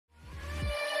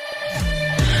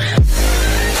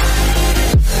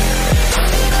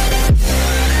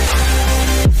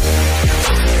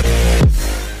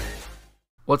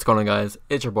What's going on, guys?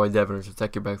 It's your boy Devin or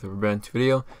Deteki back with a brand new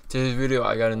video. Today's video,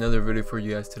 I got another video for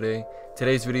you guys today.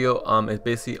 Today's video is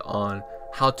basically on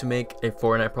how to make a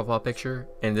Fortnite profile picture,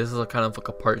 and this is a kind of like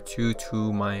a part 2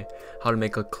 to my how to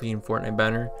make a clean Fortnite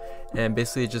banner. And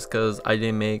basically just because I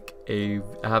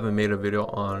haven't made a video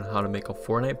on how to make a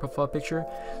Fortnite profile picture,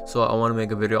 so I want to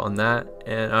make a video on that.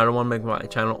 And I don't want to make my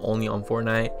channel only on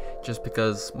Fortnite, just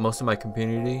because most of my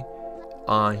community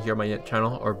here on my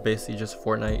channel are basically just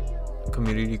Fortnite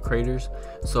community creators,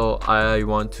 so I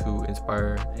want to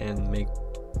inspire and make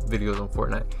videos on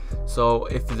Fortnite. So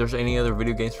if there's any other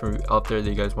video games from out there that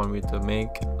you guys want me to make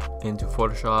into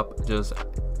Photoshop, just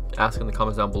ask in the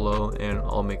comments down below and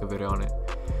I'll make a video on it.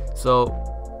 So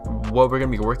what we're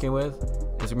gonna be working with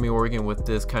is gonna be working with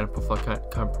this kind of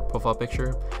profile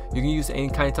picture. You can use any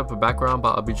kind of type of background,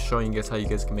 but I'll be showing you guys how you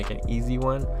guys can make an easy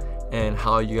one, and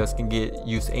how you guys can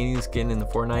use any skin in the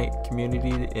Fortnite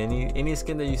community. Any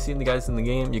skin that you see in the guys in the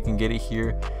game, you can get it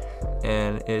here,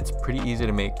 and it's pretty easy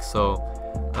to make. So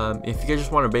if you guys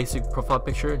just want a basic profile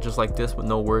picture just like this with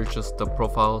no words, just the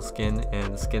profile skin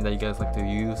and the skin that you guys like to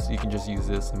use, you can just use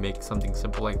this and make something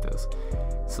simple like this.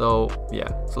 So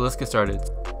yeah, so let's get started.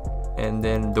 And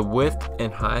then the width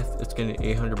and height, it's gonna be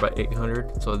 800 by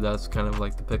 800, so that's kind of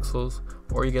like the pixels.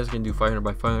 Or you guys can do 500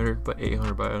 by 500, but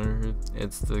 800 by 800,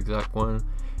 it's the exact one.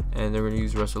 And they're gonna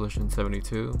use resolution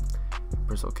 72.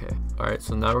 Press OK. Alright,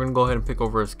 so now we're gonna go ahead and pick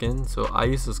over a skin. So I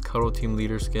used this Cuddle Team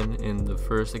Leader skin in the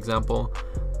first example,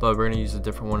 but we're gonna use a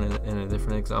different one in a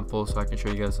different example so I can show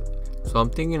you guys. So I'm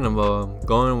thinking of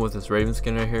going with this Raven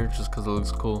skin right here, just because it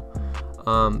looks cool.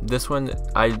 This one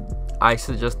I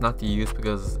suggest not to use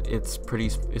because it's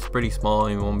pretty small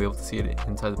and you won't be able to see it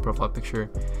inside the profile picture.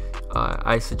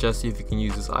 I suggest if you can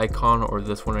use this icon or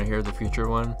this one right here, the feature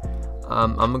one.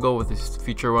 I'm gonna go with this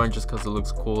feature one just because it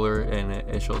looks cooler and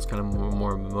it shows kind of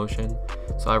more emotion.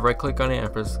 So I right click on it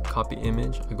and press copy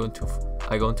image. I go into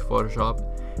Photoshop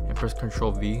and press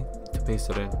Ctrl V to paste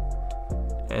it in,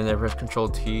 and then press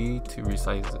Ctrl T to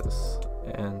resize this,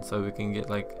 and so we can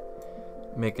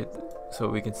make it so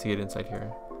we can see it inside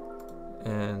here.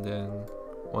 And then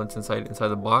once inside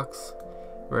the box,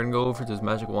 we're gonna go over to this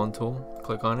magic wand tool,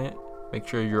 click on it, make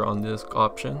sure you're on this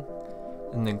option,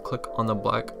 and then click on the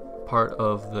black part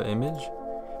of the image,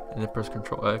 and then press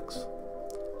Ctrl X,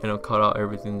 and it'll cut out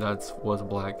everything that was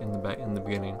black in the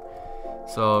beginning.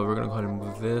 So we're gonna go ahead and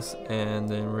move this, and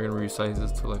then we're gonna resize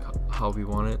this to like how we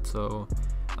want it. So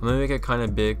I'm gonna make it kind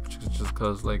of big just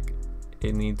because like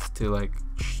it needs to like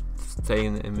stay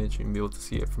in the image and be able to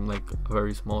see it from like a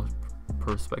very small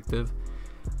perspective.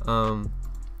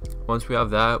 Once we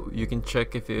have that, you can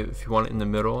check if you want it in the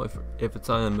middle, if it's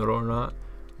not in the middle or not.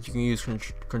 You can use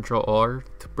Ctrl R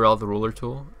to browse the ruler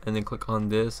tool, and then click on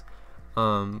this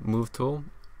move tool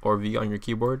or V on your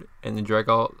keyboard, and then drag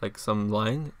out like some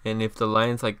line, and if the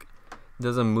line's like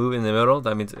doesn't move in the middle,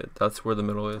 that means that's where the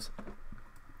middle is.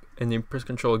 And then press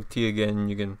Ctrl T again,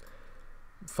 you can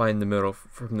find the middle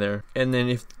from there. And then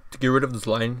if to get rid of this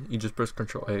line, you just press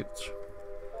Ctrl H,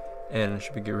 and it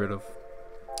should be get rid of.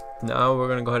 Now we're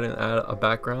gonna go ahead and add a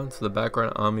background. So the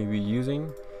background I'm gonna be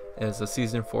using is a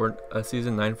season 9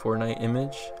 Fortnite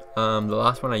image. The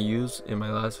last one I used in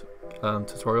my last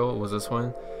tutorial was this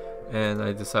one, and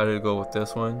I decided to go with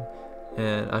this one,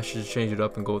 and I should change it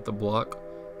up and go with the block.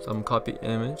 So I'm gonna copy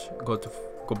image, go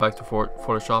back to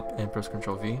Photoshop and press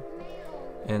Ctrl V,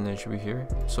 and then it should be here.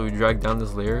 So we drag down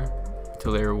this layer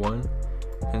to layer 1,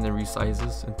 and then resize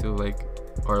this into like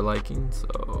our liking.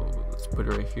 So let's put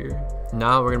it right here.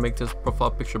 Now we're gonna make this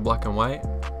profile picture black and white.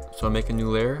 So make a new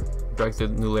layer, drag the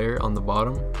new layer on the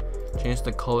bottom, change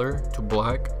the color to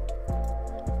black,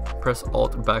 press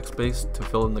Alt backspace to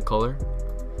fill in the color,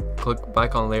 click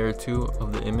back on layer 2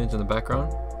 of the image in the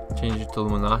background, change it to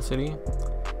luminosity,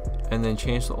 and then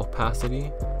change the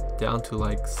opacity down to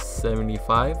like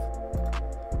 75.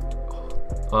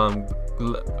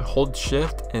 Hold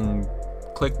shift and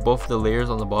click both the layers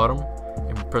on the bottom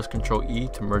and press Ctrl E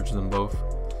to merge them both.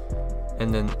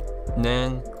 And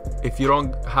then if you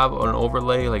don't have an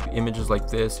overlay like images like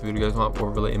this, if you guys want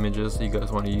overlay images that you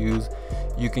guys want to use,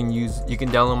 you can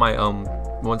download my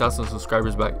 1000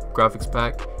 subscribers graphics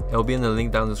pack. It'll be in the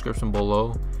link down in the description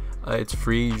below. It's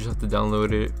free, you just have to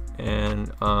download it.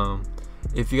 And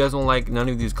if you guys don't like none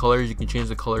of these colors, you can change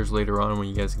the colors later on when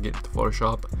you guys get to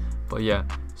Photoshop. But yeah,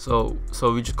 so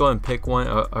we just go ahead and pick one,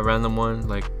 a random one.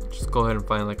 Like just go ahead and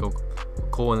find like a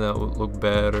cool one that would look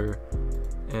better.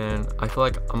 And I feel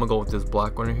like I'm gonna go with this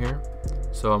black one here.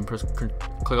 So I'm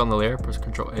click on the layer, press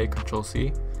Ctrl A, Ctrl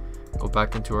C, go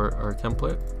back into our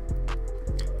template,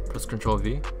 press Ctrl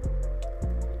V,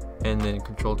 and then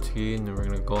Ctrl T, and then we're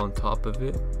gonna go on top of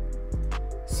it.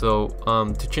 So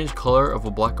to change color of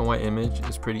a black and white image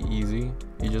is pretty easy.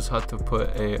 You just have to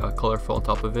put a color fill on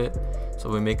top of it. So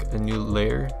we make a new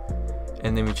layer,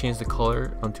 and then we change the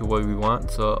color onto what we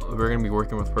want. So we're going to be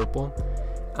working with purple.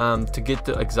 To get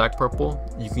the exact purple,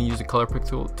 you can use the color pick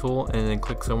tool and then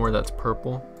click somewhere that's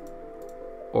purple,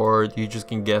 or you just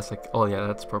can guess like, oh yeah,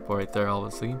 that's purple right there,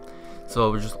 obviously.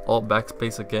 So we just alt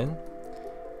backspace again,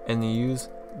 and then use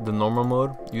the normal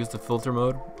mode, use the filter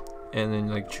mode, and then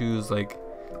like choose like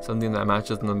something that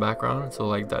matches in the background. So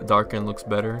like that darken looks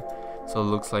better, so it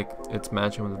looks like it's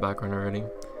matching with the background already.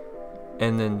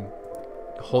 And then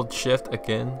hold shift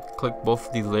again, click both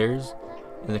of these layers,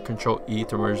 and then Control E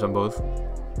to merge them both.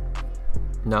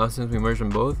 Now since we merged them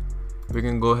both, we're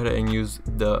gonna go ahead and use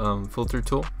the filter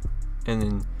tool, and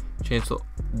then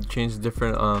change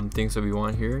different things that we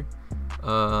want here.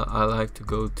 I like to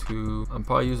go to, I'll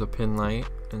probably use a pin light,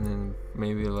 and then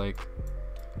maybe like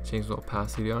change the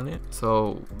opacity on it.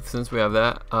 So since we have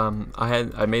that,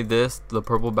 I made this the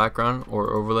purple background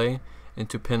or overlay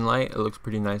into pin light. It looks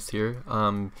pretty nice here.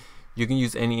 You can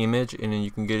use any image and then you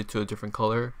can get it to a different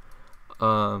color.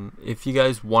 If you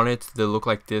guys want it to look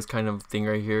like this kind of thing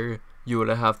right here, you would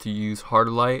have to use hard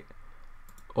light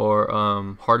or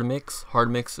hard mix.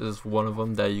 Hard mix is one of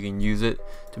them that you can use it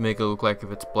to make it look like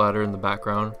if it's splatter in the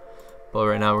background. But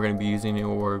right now we're going to be using it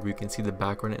where we can see the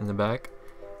background in the back,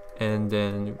 and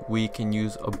then we can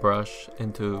use a brush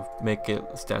and to make it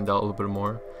stand out a little bit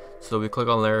more. So we click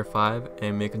on layer 5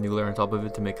 and make a new layer on top of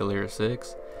it to make a layer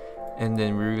 6, and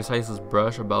then we resize this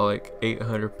brush about like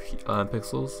 800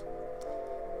 pixels,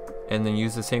 and then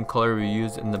use the same color we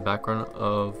used in the background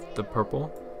of the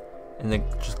purple, and then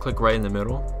just click right in the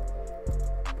middle.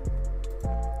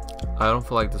 I don't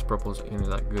feel like this purple is any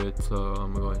that good, so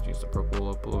I'm gonna go ahead and use the purple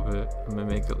up a little bit. I'm gonna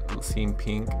make it seem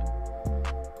pink.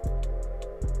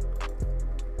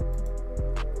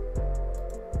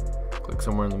 Click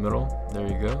somewhere in the middle, there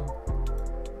you go.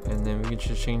 And then we can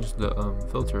just change the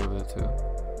filter of it too.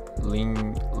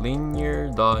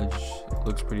 Linear dodge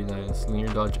looks pretty nice.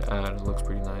 Linear dodge add looks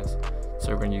pretty nice, so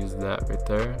we're gonna use that right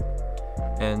there.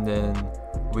 And then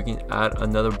we can add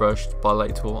another brush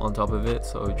spotlight tool on top of it.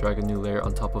 So we drag a new layer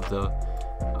on top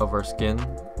of our skin,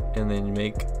 and then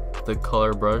make the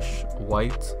color brush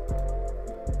white,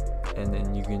 and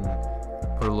then you can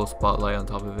put a little spotlight on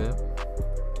top of it,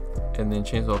 and then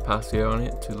change the opacity on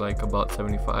it to like about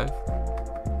 75,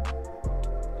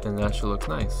 and that should look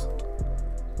nice.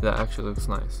 That actually looks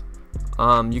nice.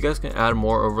 You guys can add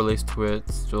more overlays to it.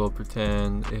 So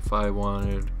pretend if I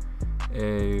wanted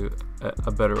a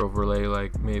better overlay,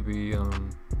 like maybe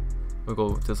we'll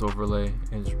go with this overlay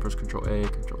and just press Control A,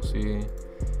 Control C,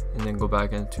 and then go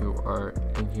back into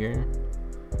in here,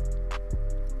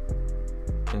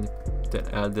 and then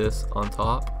add this on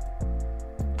top.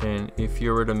 And if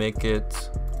you were to make it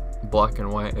black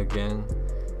and white again,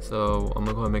 so I'm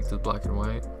gonna go ahead and make this black and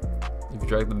white. If you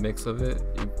drag the mix of it,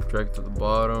 you drag it to the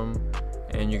bottom,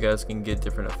 and you guys can get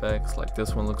different effects. Like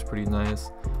this one looks pretty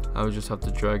nice. I would just have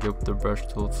to drag up the brush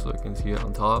tool so you can see it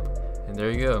on top, and there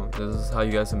you go. This is how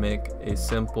you guys can make a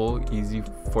simple, easy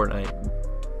Fortnite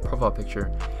profile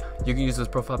picture. You can use this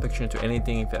profile picture into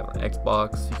anything. If you have an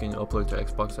Xbox, you can upload to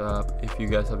Xbox app. If you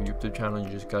guys have a YouTube channel,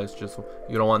 you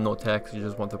don't want no text, you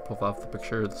just want the profile of the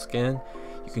picture of the skin,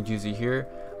 you can use it here.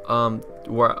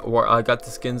 Where I got the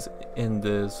skins in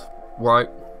this,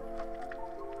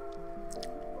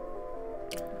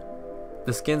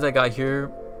 the skins I got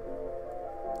here,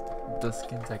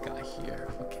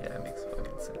 okay, that makes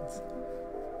fucking sense.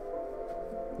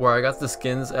 Where I got the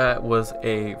skins at was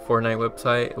a Fortnite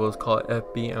website. It was called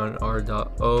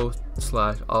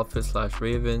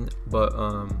fbnr.o/outfit/raven. But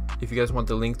if you guys want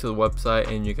the link to the website,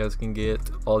 and you guys can get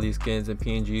all these skins and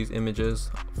PNGs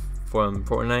images from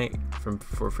Fortnite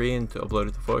for free and to upload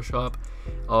it to Photoshop,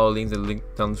 I'll link the link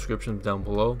down in the description down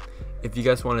below. If you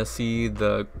guys want to see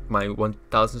my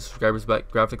 1,000 subscribers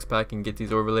graphics pack and get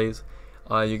these overlays,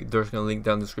 there's gonna link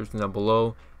down in the description down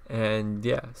below. And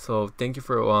yeah, so thank you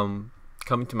for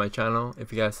coming to my channel.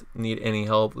 If you guys need any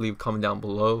help, leave a comment down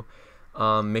below.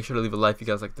 Make sure to leave a like if you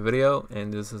guys like the video.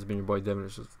 And this has been your boy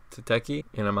Deteki,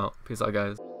 and I'm out. Peace out,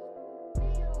 guys.